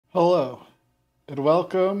Hello, and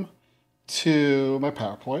welcome to my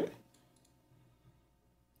PowerPoint.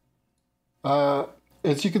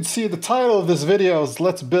 As you can see, the title of this video is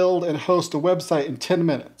Let's Build and Host a Website in 10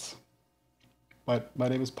 Minutes. My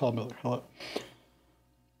name is Paul Miller. Hello.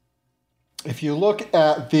 If you look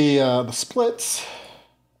at the splits,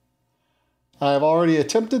 I've already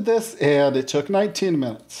attempted this, and it took 19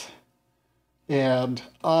 minutes. And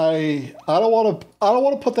I don't want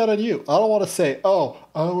to put that on you. I don't want to say, oh,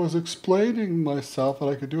 I was explaining myself and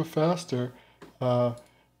I could do it faster. I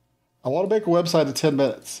want to make a website in 10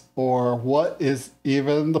 minutes, or what is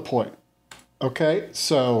even the point? Okay,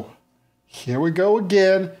 so here we go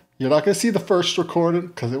again. You're not going to see the first recording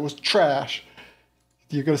because it was trash.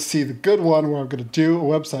 You're going to see the good one where I'm going to do a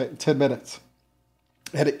website in 10 minutes.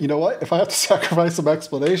 And you know what? If I have to sacrifice some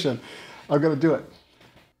explanation, I'm going to do it.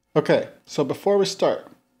 Okay, so before we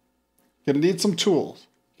start, you're going to need some tools.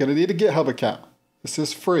 You're going to need a GitHub account. This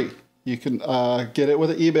is free. You can get it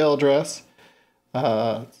with an email address.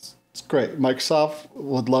 It's great. Microsoft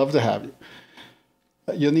would love to have you.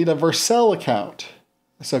 You'll need a Vercel account.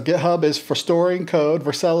 So GitHub is for storing code.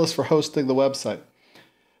 Vercel is for hosting the website.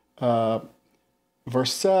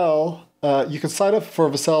 Vercel, you can sign up for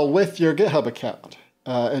Vercel with your GitHub account,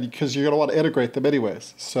 and because you're going to want to integrate them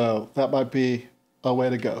anyways. So that might be a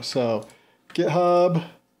way to go. So GitHub,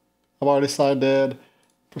 I'm already signed in.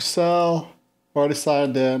 Vercel, I'm already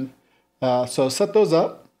signed in. So set those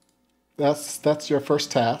up. That's your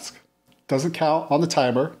first task. Doesn't count on the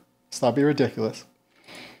timer. Let's not be ridiculous.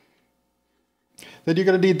 Then you're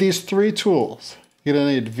going to need these three tools. You're going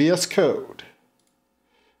to need VS Code.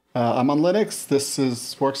 I'm on Linux.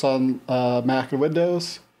 This works on Mac and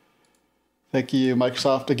Windows. Thank you,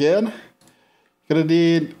 Microsoft, again. You're going to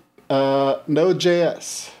need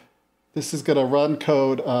Node.js. This is going to run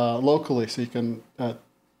code locally so you can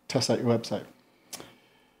test out your website.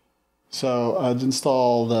 So I'd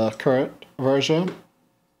install the current version.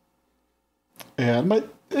 And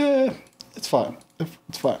it's fine.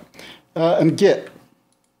 It's fine. And Git.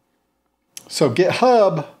 So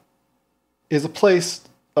GitHub is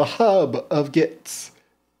a hub of Gits.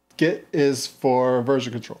 Git is for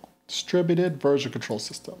version control. Distributed version control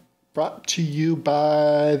system. Brought to you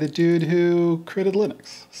by the dude who created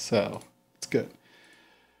Linux. So it's good.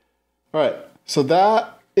 All right. So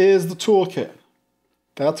that is the toolkit.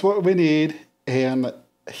 That's what we need. And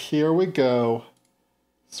here we go.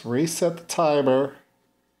 Let's reset the timer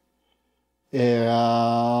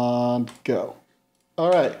and go. All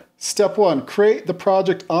right. Step one, create the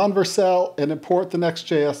project on Vercel and import the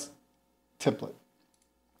Next.js template.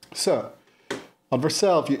 So on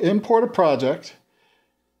Vercel, if you import a project,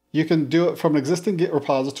 you can do it from an existing Git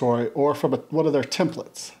repository or from one of their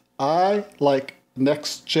templates. I like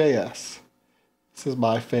Next.js. This is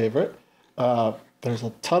my favorite. There's a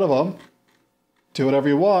ton of them. Do whatever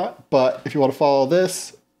you want, but if you want to follow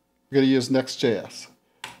this, you're going to use Next.js.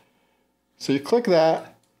 So you click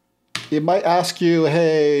that. It might ask you,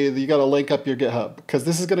 hey, you got to link up your GitHub, because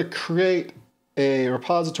this is going to create a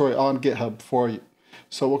repository on GitHub for you.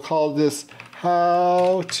 So we'll call this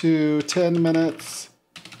How to 10 Minutes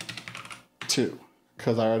 2,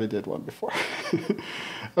 because I already did one before.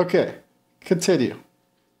 Okay, continue.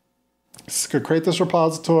 It's going to create this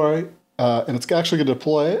repository, and it's actually going to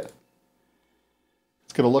deploy it.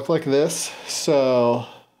 It's going to look like this. So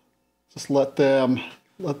just let them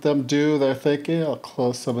do their thinking. I'll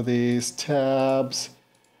close some of these tabs.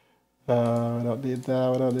 We don't need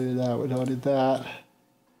that. We don't need that. We don't need that.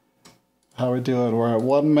 How are we doing? We're at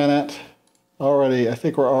 1 minute already. I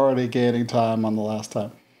think we're already gaining time on the last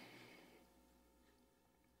time.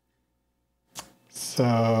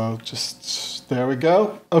 So just there we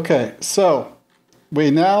go. Okay, so we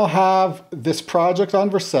now have this project on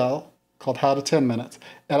Vercel called How to 10 Minutes.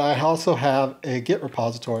 And I also have a Git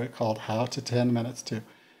repository called How to 10 Minutes too.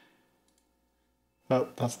 Oh,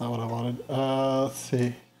 that's not what I wanted. Let's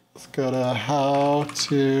see. Let's go to How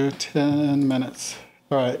to 10 Minutes.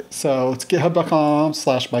 All right, so it's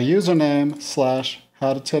github.com/my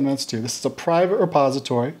username/how to 10 minutes 2. This is a private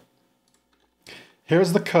repository.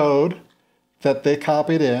 Here's the code that they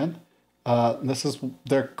copied in.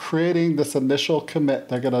 They're creating this initial commit.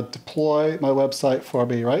 They're going to deploy my website for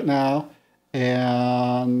me right now.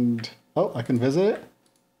 And, oh, I can visit it.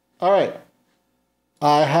 All right.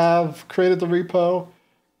 I have created the repo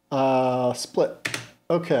split.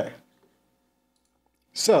 Okay.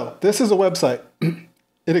 So this is a website.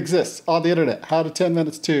 It exists on the internet. How to 10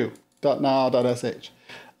 minutes 2.now.sh.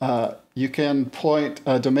 You can point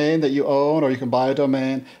a domain that you own, or you can buy a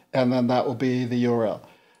domain, and then that will be the URL.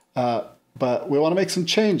 But we want to make some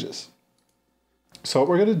changes. So what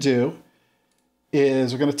we're going to do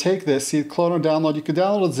is we're going to take this, see clone or download. You can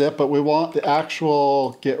download a zip, but we want the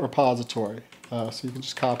actual Git repository. So you can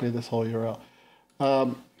just copy this whole URL.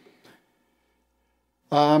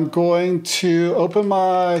 I'm going to open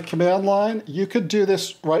my command line. You could do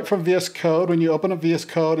this right from VS Code. When you open a VS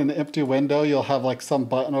Code in an empty window, you'll have like some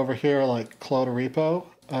button over here like clone a repo.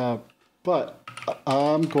 But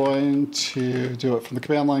I'm going to do it from the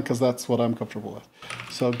command line because that's what I'm comfortable with.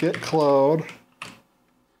 So git clone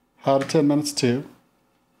how to 10 minutes to.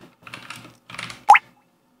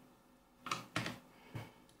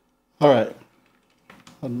 All right.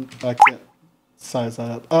 I can't size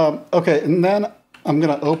that up. Okay, and then I'm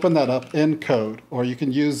going to open that up in code, or you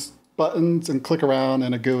can use buttons and click around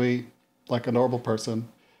in a GUI like a normal person.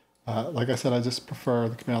 Like I said, I just prefer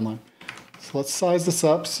the command line. So let's size this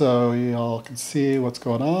up so you all can see what's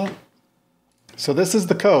going on. So this is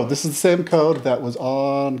the code. This is the same code that was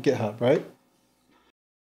on GitHub, right?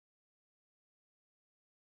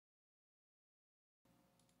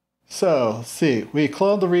 So let's see, we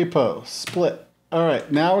cloned the repo, split. All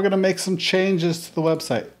right, now we're going to make some changes to the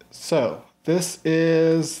website. So this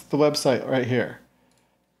is the website right here.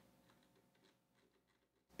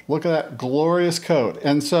 Look at that glorious code.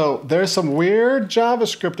 And so there's some weird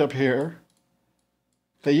JavaScript up here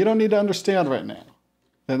that you don't need to understand right now.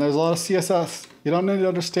 And there's a lot of CSS. You don't need to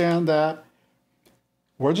understand that.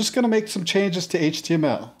 We're just going to make some changes to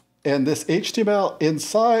HTML. And this HTML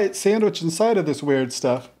inside, sandwich inside of this weird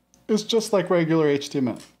stuff, is just like regular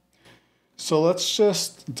HTML. So let's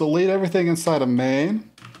just delete everything inside of main.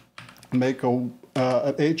 Make an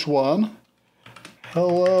H1.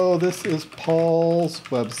 Hello, this is Paul's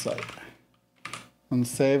website. And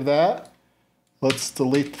save that. Let's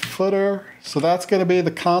delete the footer. So that's going to be the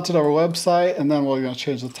content of our website, and then we're going to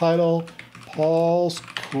change the title. Paul's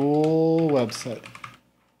cool website.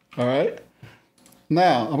 All right.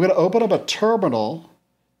 Now, I'm going to open up a terminal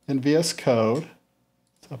in VS Code.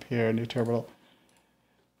 It's up here, new terminal.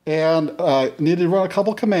 And I need to run a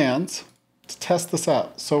couple commands to test this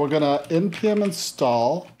out. So we're going to npm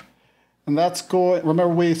install. And that's going,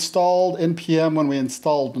 remember we installed npm when we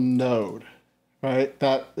installed Node, right?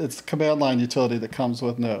 It's a command line utility that comes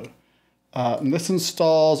with Node. And this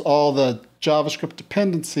installs all the JavaScript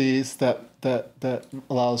dependencies that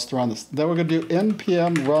allow us to run this. Then we're going to do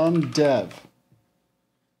npm run dev.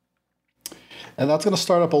 And that's going to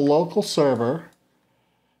start up a local server.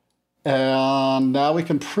 And now we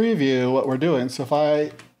can preview what we're doing. So if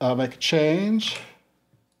I make a change,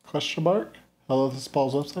 question mark, hello, this is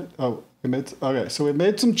Paul's website. Oh, okay, so we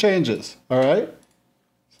made some changes, all right?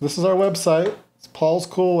 So this is our website. It's Paul's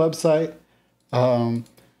cool website.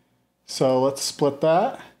 So let's split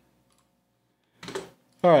that.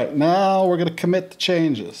 All right, now we're gonna commit the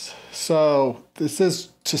changes. So this is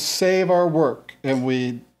to save our work, and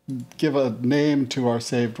we give a name to our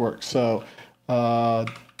saved work. So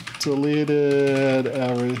deleted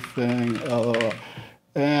everything, LOL.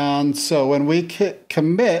 And so when we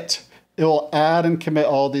commit, it will add and commit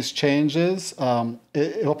all these changes.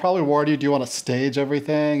 It will probably warn you, do you want to stage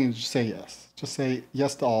everything? And just say yes. Just say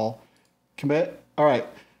yes to all. Commit. All right.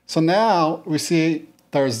 So now we see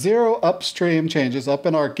there's 0 upstream changes up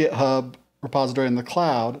in our GitHub repository in the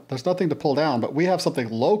cloud. There's nothing to pull down, but we have something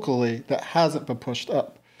locally that hasn't been pushed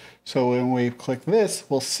up. So when we click this,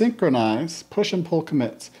 we'll synchronize push and pull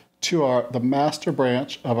commits to the master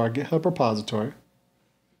branch of our GitHub repository.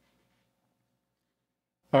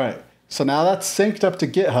 All right. So now that's synced up to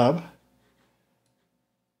GitHub.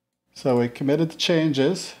 So we committed the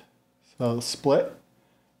changes. So split.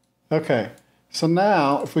 Okay. So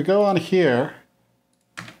now if we go on here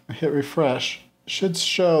and hit refresh, it should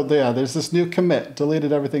show, yeah, there's this new commit,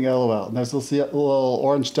 deleted everything LOL. And there's this little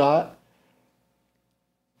orange dot.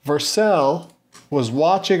 Vercel was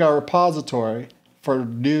watching our repository for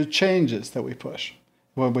new changes that we push.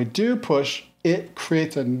 When we do push, it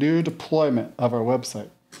creates a new deployment of our website.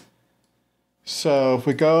 So if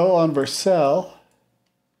we go on Vercel,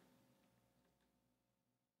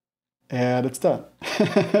 and it's done.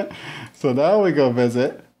 So now we go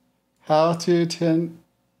visit how to 10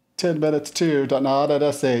 minutes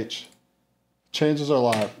to.nod.sh. Changes are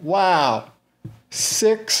live. Wow.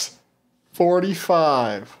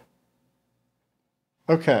 6:45.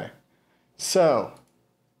 Okay. So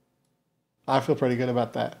I feel pretty good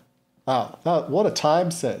about that. Wow. What a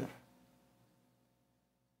time save.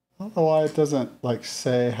 I don't know why it doesn't like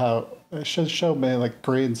say how, it should show me like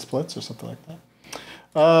green splits or something like that.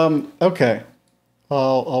 Okay,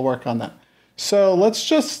 I'll work on that. So let's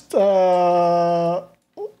just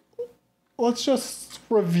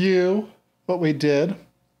review what we did.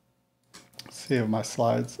 Let's see my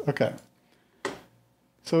slides. Okay.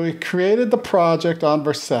 So we created the project on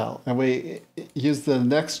Vercel, and we used the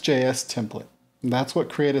Next.js template. And that's what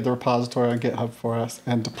created the repository on GitHub for us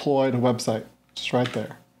and deployed a website, just right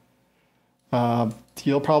there.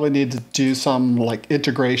 You'll probably need to do some like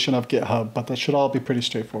integration of GitHub, but that should all be pretty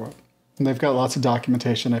straightforward. And they've got lots of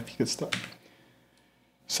documentation if you get stuck.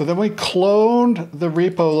 So then we cloned the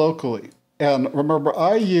repo locally. And remember,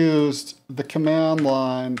 I used the command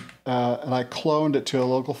line and I cloned it to a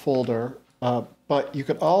local folder. But you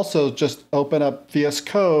could also just open up VS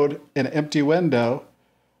Code in an empty window.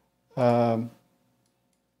 And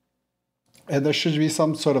there should be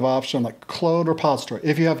some sort of option like clone repository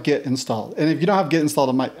if you have Git installed. And if you don't have Git installed,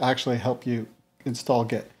 it might actually help you install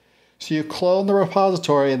Git. So you clone the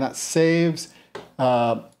repository and that saves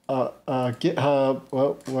GitHub,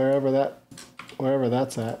 well, wherever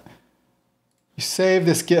that's at. You save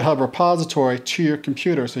this GitHub repository to your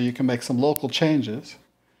computer so you can make some local changes.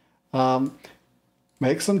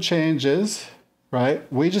 Make some changes, right?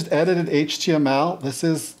 We just edited HTML. This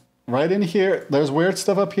is right in here. There's weird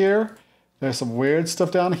stuff up here. There's some weird stuff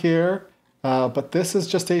down here, but this is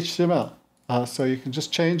just HTML. So you can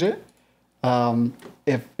just change it.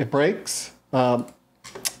 If it breaks, you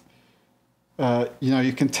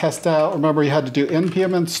you can test out. Remember, you had to do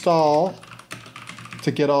npm install to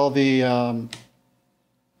get all the,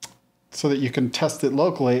 so that you can test it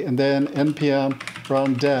locally, and then npm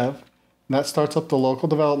run dev. And that starts up the local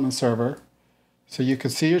development server. So you can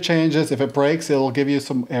see your changes. If it breaks, it'll give you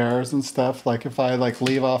some errors and stuff. Like if I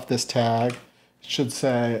leave off this tag, it should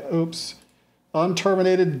say, oops,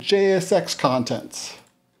 unterminated JSX contents.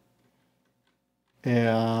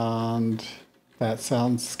 And that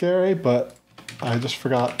sounds scary, but I just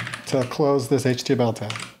forgot to close this HTML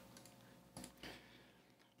tab.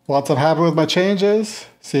 Once I'm happy with my changes,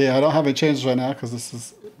 see, I don't have any changes right now because this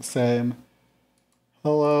is the same.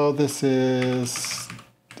 Hello,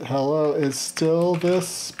 hello is still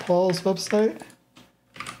this Paul's website.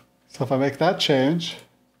 So if I make that change,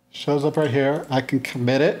 shows up right here. I can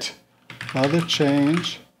commit it, another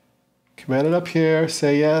change, commit it up here,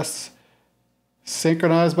 say yes,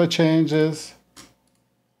 synchronize my changes.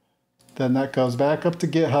 Then that goes back up to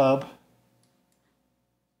GitHub.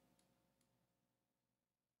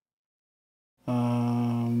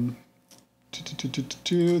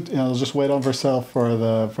 I'll just wait on Vercel for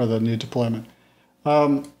the new deployment.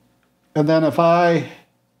 And then if I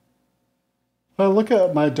look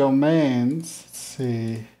at my domains, let's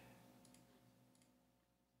see,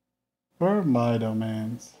 where are my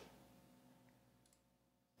domains?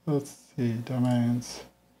 Let's see, domains.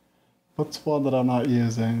 What's one that I'm not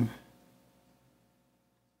using?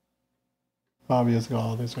 I'm using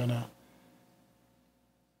all of these right now.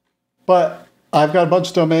 But I've got a bunch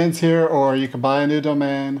of domains here, or you can buy a new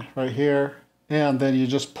domain right here, and then you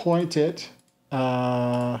just point it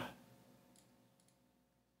at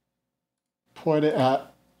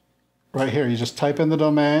right here. You just type in the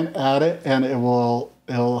domain, add it, and it'll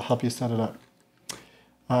help you set it up.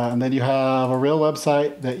 And then you have a real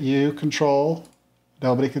website that you control.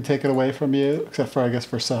 Nobody can take it away from you, except for, I guess,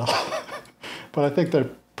 Vercel. But I think they're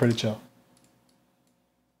pretty chill.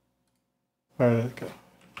 Where did it go?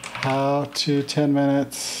 How to 10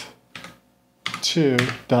 minutes to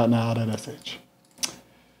 .now.sh.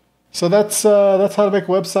 So that's how to make a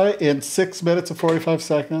website in 6 minutes and 45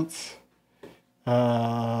 seconds.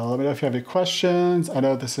 Let me know if you have any questions. I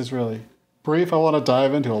know this is really brief. I want to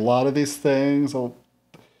dive into a lot of these things.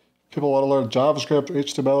 People want to learn JavaScript or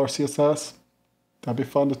HTML or CSS. That'd be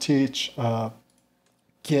fun to teach.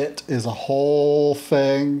 Git is a whole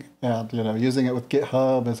thing, and using it with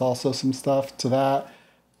GitHub is also some stuff to that.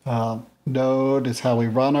 Node is how we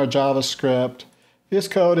run our JavaScript. VS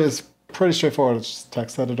Code is pretty straightforward. It's just a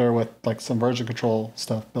text editor with some version control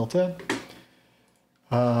stuff built in.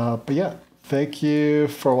 But yeah, thank you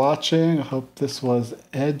for watching. I hope this was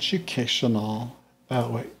educational. Oh,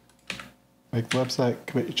 wait. Make the website,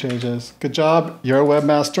 commit your changes. Good job. You're a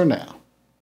webmaster now.